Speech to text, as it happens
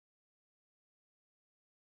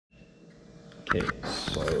Okay,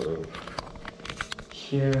 so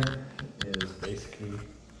here is basically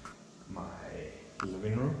my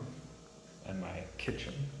living room and my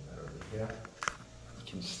kitchen over here. You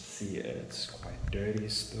can see it's quite dirty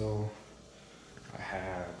still. I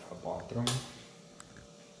have a bathroom.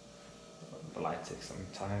 The light takes some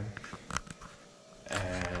time.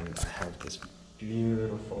 And I have this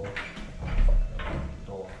beautiful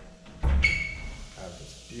door. I have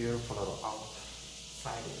this beautiful little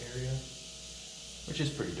outside area, which is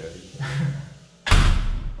pretty dirty.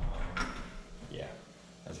 Yeah,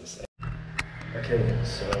 as I said. Okay,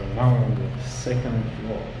 so now on the second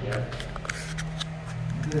floor. Yeah,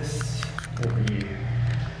 this will be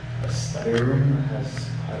a study room. It has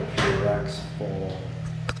quite a few racks for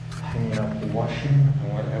hanging up the washing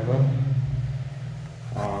or whatever.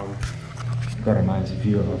 Got a nice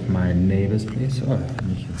view of my neighbor's place. Oh,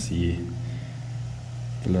 and you can see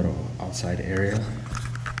the little outside area.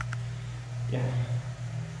 Yeah.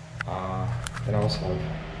 Then I also have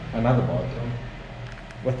another bathroom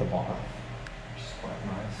with a bar, which is quite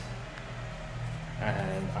nice.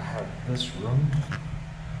 And I have this room,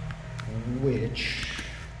 which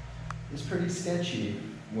is pretty sketchy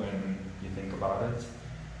when you think about it,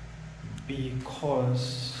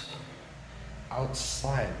 because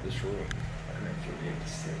outside this room, I don't know if you'll be able to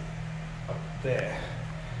see up there,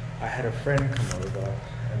 I had a friend come over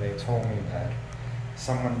and they told me that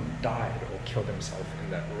someone died or killed himself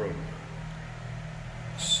in that room.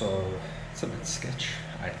 So it's a bit sketch,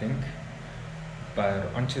 I think.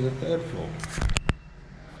 But onto the third floor.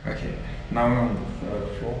 Okay, now we're on the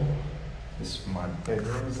third floor. This is my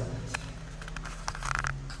bedroom, isn't it?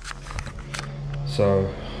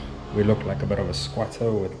 So we look like a bit of a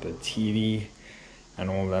squatter with the TV and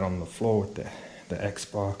all that on the floor with the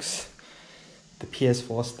Xbox, the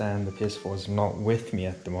PS4 stand. The PS4 is not with me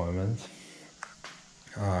at the moment.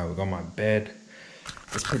 We got my bed.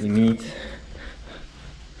 It's pretty neat.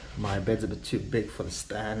 My bed's a bit too big for the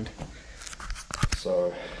stand,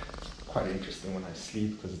 so quite interesting when I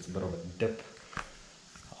sleep because it's a bit of a dip.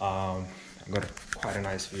 I've got quite a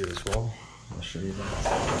nice view as well. I'll show you that.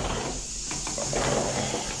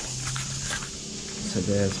 So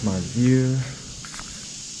there's my view.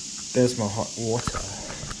 There's my hot water.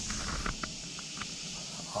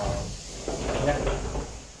 Yeah,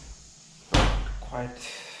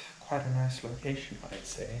 quite a nice location, I'd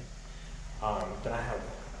say. Then I have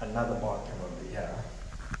another bathroom over here.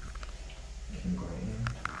 You can go in.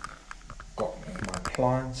 Got my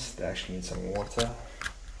plants. They actually need some water.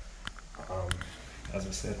 As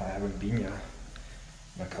I said, I haven't been here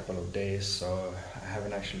in a couple of days, so I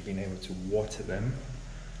haven't actually been able to water them.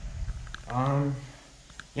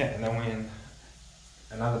 Yeah, and then we're in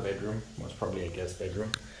another bedroom, most probably a guest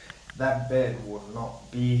bedroom. That bed will not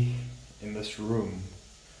be in this room,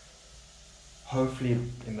 hopefully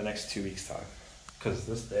in the next 2 weeks' time, because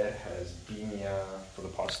this bed has been here for the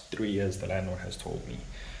past 3 years, the landlord has told me,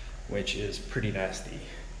 which is pretty nasty.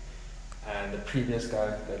 And the previous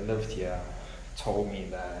guy that lived here told me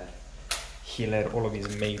that he let all of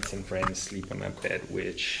his mates and friends sleep on that bed,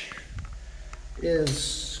 which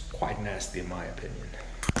is quite nasty in my opinion.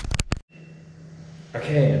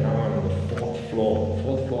 Okay, now we're on the fourth floor. The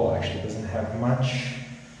fourth floor actually doesn't have much.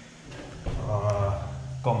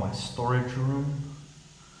 Got my storage room.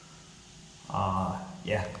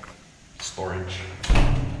 Yeah, storage.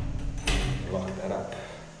 Lock that up.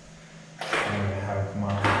 And I have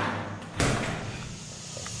my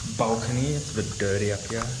balcony. It's a bit dirty up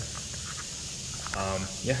here.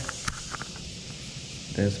 Yeah.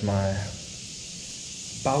 There's my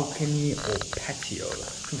balcony or patio. I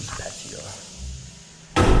think it's patio.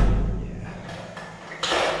 Yeah.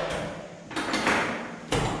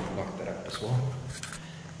 Lock that up as well.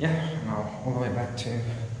 Yeah, now all the way back to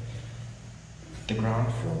the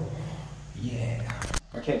ground floor. Yeah.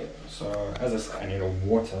 Okay, so as I said, I need to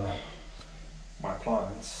water my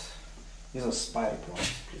plants. These are spider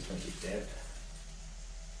plants, please don't be dead.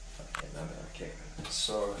 Okay, no, okay.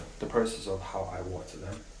 So the process of how I water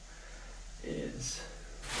them is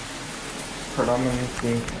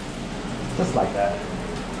predominantly just like that.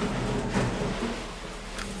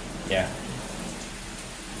 Yeah.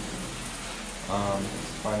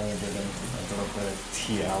 Finally did a little bit of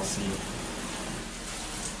TLC.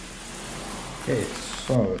 Okay,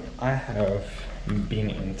 so I have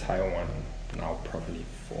been in Taiwan now probably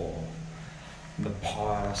for the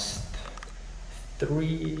past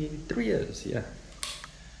three years, yeah.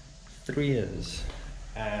 3 years.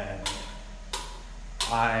 And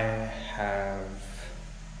I have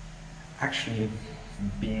actually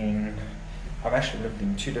I've actually lived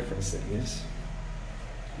in 2 different cities,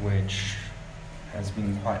 which has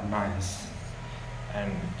been quite nice.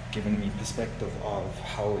 and given me perspective of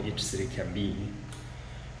how each city can be.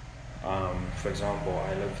 For example,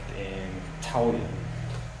 I lived in Taiwan,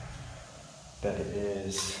 that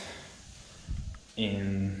is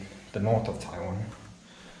in the north of Taiwan,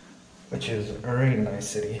 which is a really nice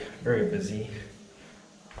city, very busy.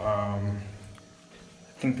 I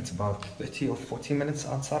think it's about 30 or 40 minutes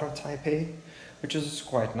outside of Taipei, which is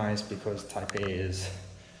quite nice because Taipei is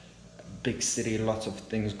a big city, lots of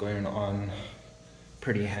things going on,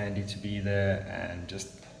 pretty handy to be there, and just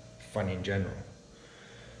fun in general.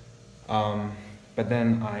 But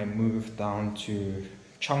then I moved down to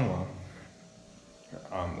Changhua,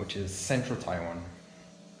 which is central Taiwan,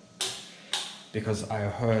 because I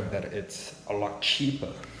heard that it's a lot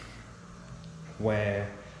cheaper. Where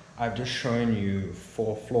I've just shown you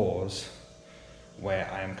 4 floors where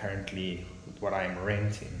I am currently, what I am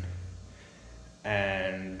renting,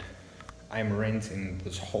 and I'm renting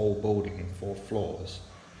this whole building, 4 floors,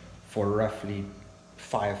 for roughly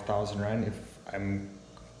 5,000 Rand. If I'm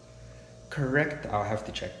correct, I'll have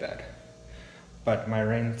to check that. But my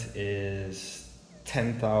rent is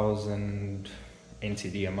 10,000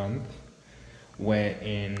 NTD a month, where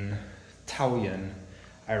in Taoyuan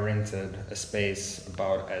I rented a space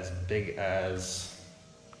about as big as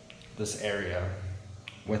this area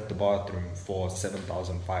with the bathroom for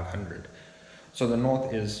 7,500. So the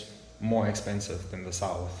north is more expensive than the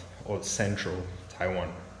south or central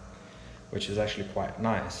Taiwan, which is actually quite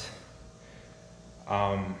nice.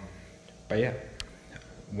 But yeah,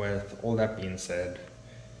 with all that being said,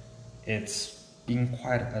 it's been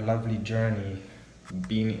quite a lovely journey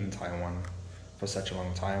being in Taiwan for such a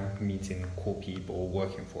long time, meeting cool people,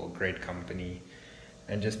 working for a great company,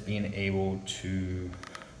 and just being able to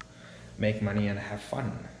make money and have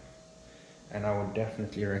fun. And I would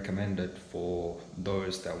definitely recommend it for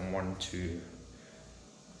those that want to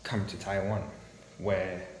come to Taiwan,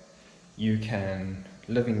 where you can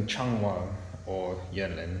live in Changhua or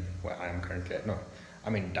Yunlin, where I am currently at. No,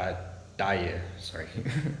 I'm in Daiye, sorry,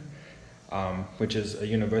 which is a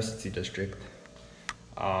university district,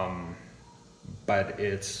 but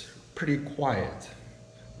it's pretty quiet.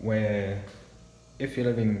 Where if you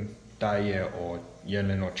live in Daiye or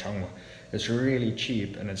Yunlin or Changhua, it's really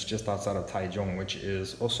cheap, and it's just outside of Taichung, which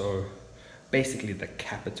is also basically the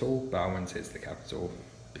capital, but I wouldn't say it's the capital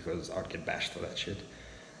because I'd get bashed for that shit,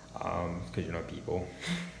 because you know people.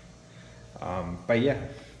 But yeah,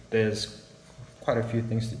 there's quite a few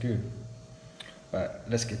things to do, but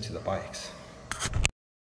let's get to the bikes.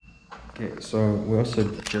 Okay, so we also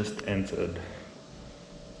just entered,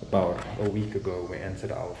 about a week ago, we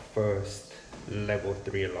entered our first level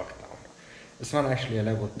 3 lockdown. It's not actually a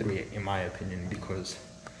level 3 in my opinion, because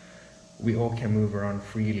we all can move around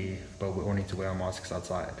freely, but we all need to wear our masks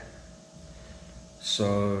outside.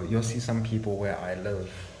 So you'll see some people where I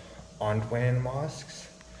live aren't wearing masks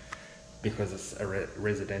because it's a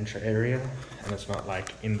residential area and it's not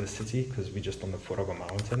like in the city, because we're just on the foot of a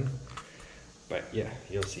mountain. But yeah,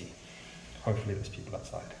 you'll see. Hopefully there's people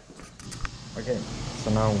outside. Okay,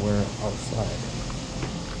 so now we're outside.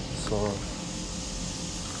 So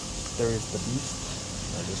there is the beast.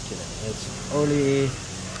 No, just kidding.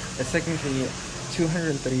 It's technically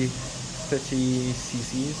 230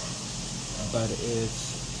 cc's, but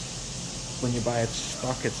it's, when you buy it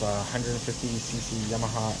stock, it's a 150cc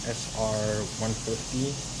Yamaha SR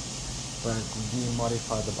 150, but we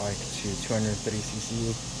modified the bike to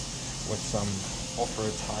 230cc with some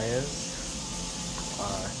off-road tires,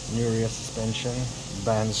 new rear suspension,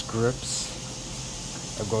 Vans grips,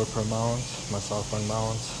 a GoPro mount, my cell phone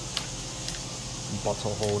mount,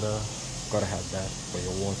 bottle holder, gotta have that for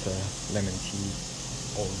your water, lemon tea,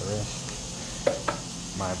 all the rest,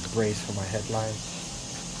 my brace for my headlights,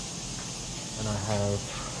 and I have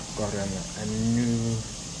gotten a new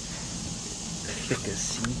thicker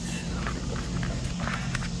seat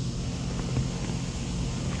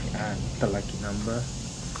and the lucky number,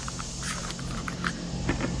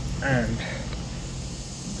 and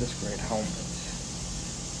this great helmet,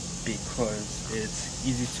 because it's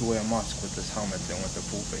easy to wear a mask with this helmet than with a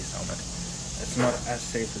full face helmet. It's not as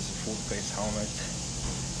safe as a full face helmet,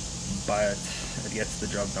 but it gets the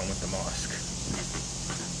job done with the mask.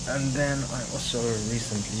 And then I also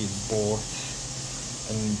recently bought,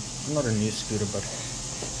 not a new scooter, but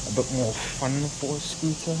a bit more fun for a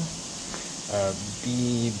scooter,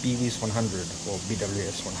 BWS 100 or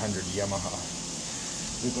BWS 100 Yamaha.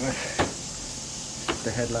 We got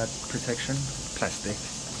the headlight protection, plastic,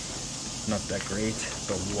 not that great,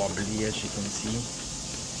 but wobbly as you can see.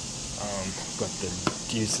 Got the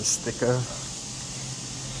Deuces sticker.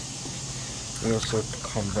 We also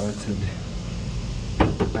converted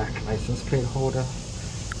back license plate holder,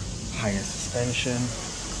 higher suspension,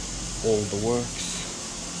 all the works.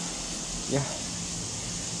 Yeah,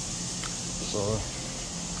 so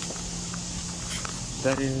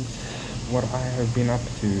that is what I have been up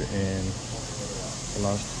to in the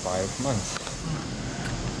last 5 months.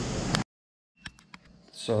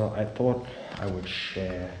 So I thought I would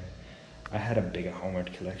share. I had a bigger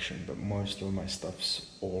helmet collection, but most of my stuff's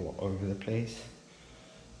all over the place.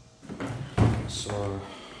 So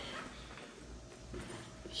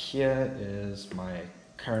here is my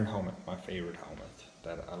current helmet, my favorite helmet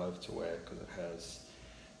that I love to wear because it has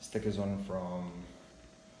stickers on from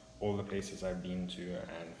all the places I've been to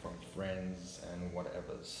and from friends and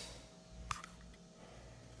whatevers.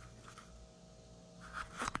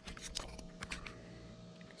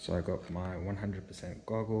 So I got my 100%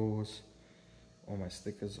 goggles, all my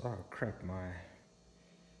stickers. Oh crap, my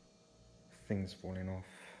thing's falling off.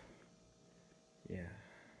 Yeah.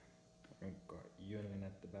 I've got urine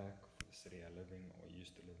at the back for the city I live in or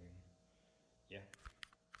used to live in. Yeah.